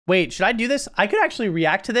Wait, should I do this? I could actually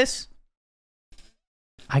react to this.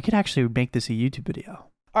 I could actually make this a YouTube video.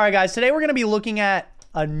 All right, guys. Today we're going to be looking at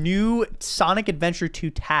a new Sonic Adventure 2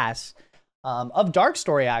 TAS of Dark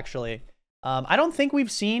Story, actually. I don't think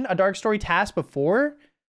we've seen a Dark Story TAS before.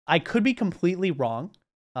 I could be completely wrong,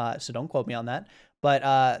 so don't quote me on that.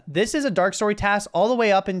 But this is a Dark Story TAS all the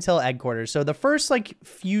way up until Headquarters. So the first like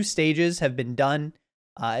few stages have been done.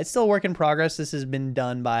 It's still a work in progress. This has been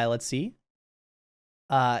done by, let's see,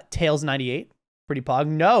 Tails98. Pretty pog.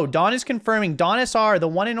 No, Dawn is confirming. Dawn SR, the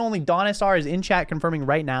one and only Dawn SR, is in chat confirming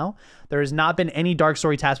right now. There has not been any Dark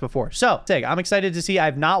Story TAS before. So, I'm excited to see.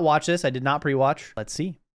 I've not watched this. I did not pre-watch. Let's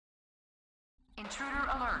see. Intruder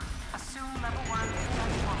alert. Assume level 1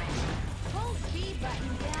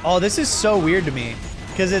 transformation. Oh, this is so weird to me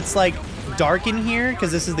because it's like dark in here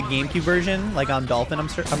because this is the GameCube version, like on Dolphin, I'm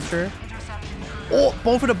sure. Oh,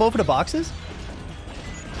 both of the boxes.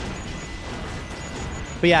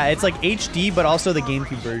 But yeah, it's like HD, but also the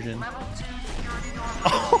GameCube version.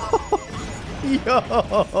 Oh,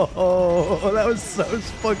 yo, that was so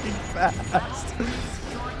fucking fast.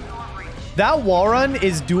 That wall run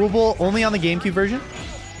is doable only on the GameCube version.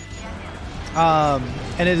 And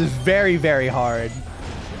it is very, very hard.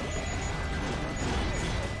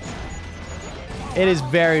 It is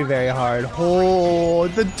very, very hard. Oh,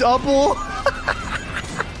 the double.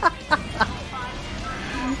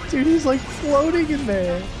 Dude, he's like floating in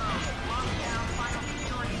there.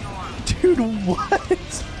 Dude,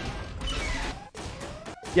 what?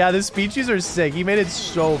 Yeah, the speeches are sick. He made it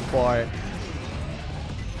so far.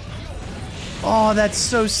 Oh, that's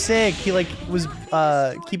so sick. He like was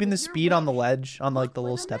keeping the speed on the ledge on like the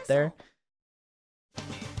little step there.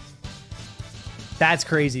 That's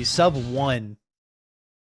crazy. Sub 1.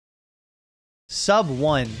 Sub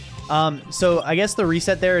 1. So I guess the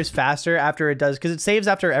reset there is faster after it does, because it saves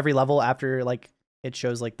after every level after like it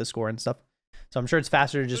shows like the score and stuff. So I'm sure it's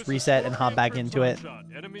faster to just reset and hop back into it,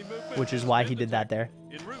 which is why he did that there.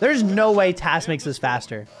 There's no way TAS makes this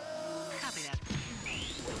faster.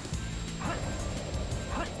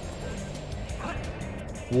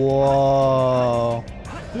 Whoa.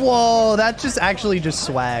 Whoa, that's just actually just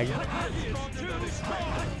swag.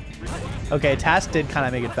 Okay, TAS did kind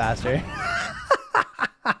of make it faster.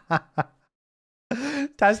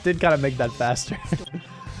 TAS did kind of make that faster.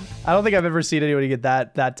 I don't think I've ever seen anybody get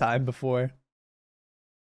that time before.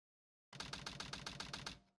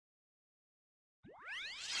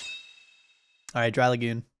 All right, Dry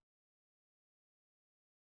Lagoon.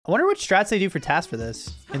 I wonder what strats they do for TAS for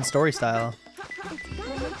this in story style.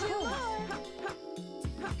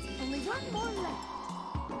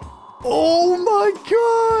 Oh my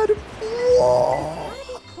god! Whoa!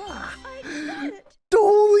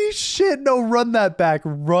 Holy shit, no, run that back.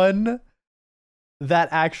 Run that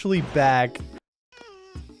actually back.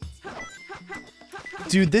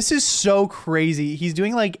 Dude, this is so crazy. He's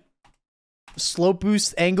doing like slope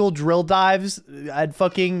boost angle drill dives at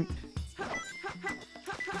fucking...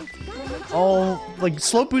 Oh, like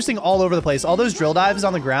slope boosting all over the place. All those drill dives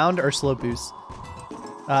on the ground are slope boosts.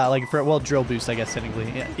 Like for, well, drill boost, I guess,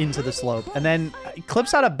 technically, into the slope. And then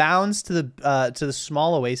clips out of bounds to the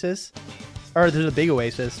small oasis. Or there's a big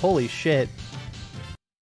oasis. Holy shit.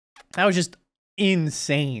 That was just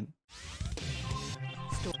insane.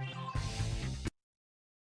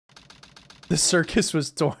 The circus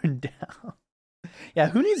was torn down. Yeah,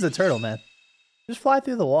 who needs the turtle, man? Just fly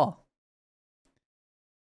through the wall.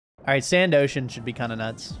 Alright, Sand Ocean should be kind of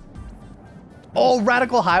nuts. Oh,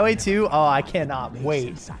 Radical Highway 2? Oh, I cannot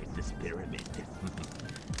wait.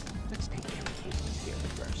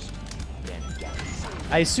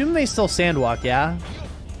 I assume they still sandwalk, yeah?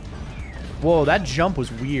 Whoa, that jump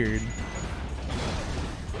was weird.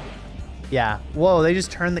 Yeah. Whoa, they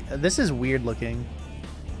just turned the... This is weird looking.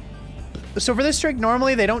 So for this trick,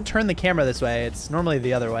 normally they don't turn the camera this way. It's normally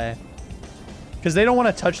the other way. Because they don't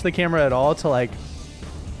want to touch the camera at all to, like...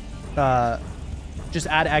 just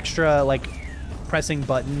add extra, like, pressing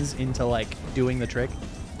buttons into, like, doing the trick.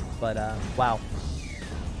 But, wow.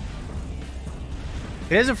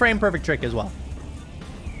 It is a frame-perfect trick as well.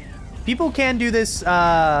 People can do this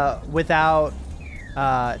without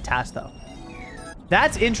TAS, though.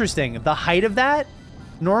 That's interesting. The height of that,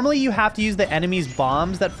 normally you have to use the enemy's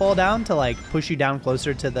bombs that fall down to like push you down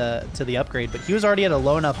closer to the upgrade, but he was already at a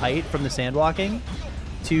low enough height from the sandwalking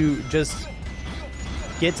to just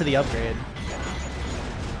get to the upgrade.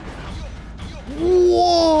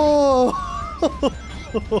 Whoa!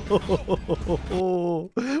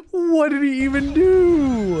 What did he even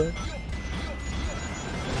do?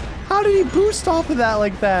 How did he boost off of that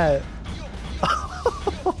like that?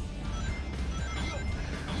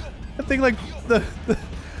 I think like the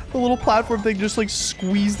The little platform thing just like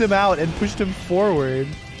squeezed him out and pushed him forward.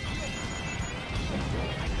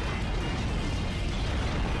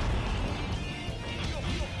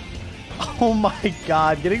 Oh my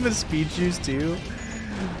god, getting the speed shoes too.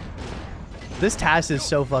 This TAS is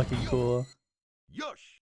so fucking cool.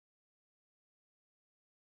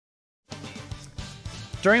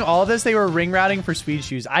 During all of this, they were ring routing for speed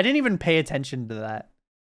shoes. I didn't even pay attention to that.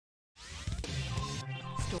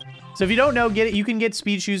 So if you don't know, get it. You can get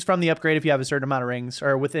speed shoes from the upgrade if you have a certain amount of rings, or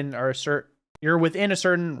you're within a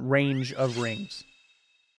certain range of rings.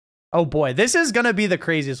 Oh boy, this is gonna be the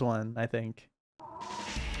craziest one, I think.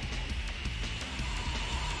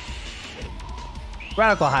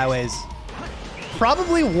 Radical Highways,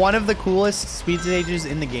 probably one of the coolest speed stages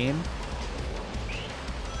in the game.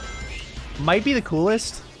 Might be the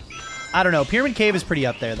coolest. I don't know. Pyramid Cave is pretty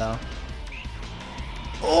up there, though.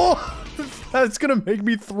 Oh, that's gonna make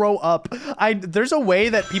me throw up. There's a way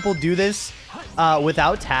that people do this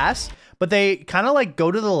without TAS, but they kind of like go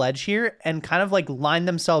to the ledge here and kind of like line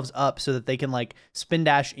themselves up so that they can like spin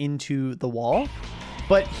dash into the wall.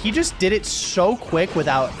 But he just did it so quick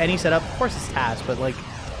without any setup. Of course it's TAS, but like,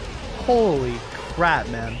 holy crap,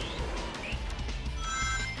 man.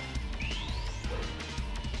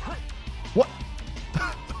 What?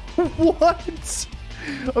 What?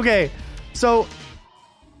 Okay, so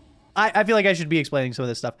I feel like I should be explaining some of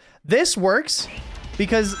this stuff. This works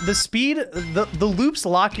because the speed, the loops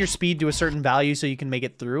lock your speed to a certain value so you can make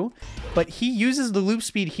it through. But he uses the loop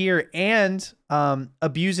speed here and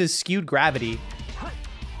abuses skewed gravity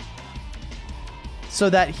so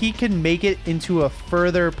that he can make it into a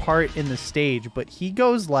further part in the stage. But he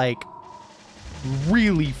goes like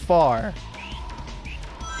really far.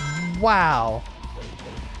 Wow.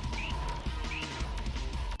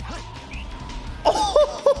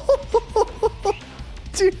 Oh,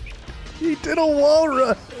 dude, he did a wall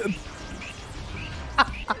run.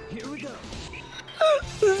 Here we go.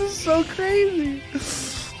 This is so crazy.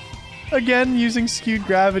 Again, using skewed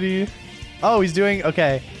gravity. Oh, he's doing,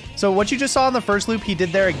 okay. So what you just saw in the first loop, he did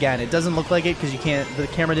there again. It doesn't look like it because you can't, the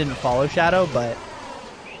camera didn't follow shadow, but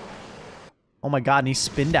oh my god, and he's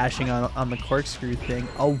spin dashing on the corkscrew thing.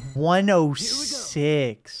 A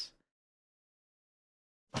 106.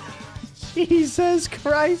 Jesus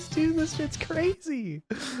Christ, dude, this shit's crazy.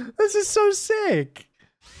 This is so sick.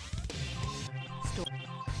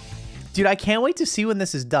 Dude, I can't wait to see when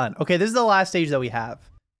this is done. Okay, this is the last stage that we have.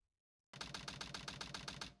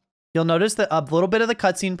 You'll notice that a little bit of the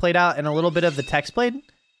cutscene played out and a little bit of the text played.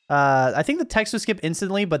 I think the text was skipped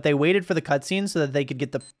instantly, but they waited for the cutscene so that they could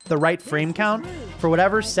get the right frame count for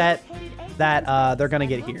whatever set that they're gonna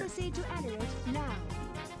get here.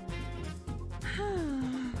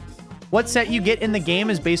 What set you get in the game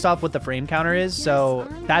is based off what the frame counter is, so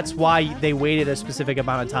that's why they waited a specific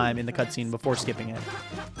amount of time in the cutscene before skipping it.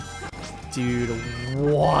 Dude,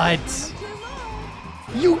 what?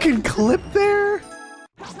 You can clip there?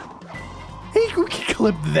 Hey, you can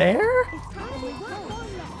clip there?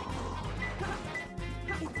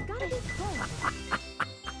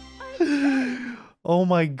 Oh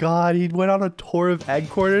my god, he went on a tour of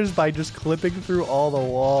headquarters by just clipping through all the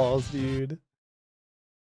walls, dude.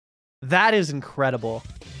 That is incredible.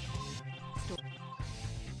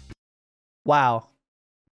 Wow.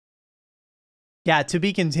 Yeah, to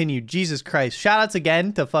be continued. Jesus Christ. Shoutouts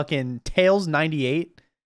again to fucking Tails98.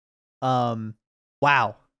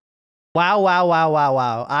 Wow. Wow, wow, wow, wow,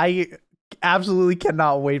 wow. I absolutely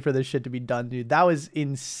cannot wait for this shit to be done, dude. That was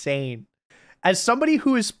insane. As somebody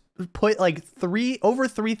who has put like over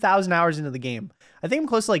 3,000 hours into the game, I think I'm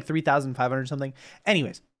close to like 3,500 something.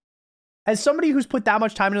 Anyways, as somebody who's put that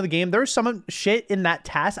much time into the game, there's some shit in that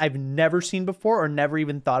task I've never seen before or never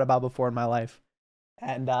even thought about before in my life.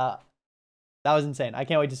 And that was insane. I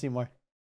can't wait to see more.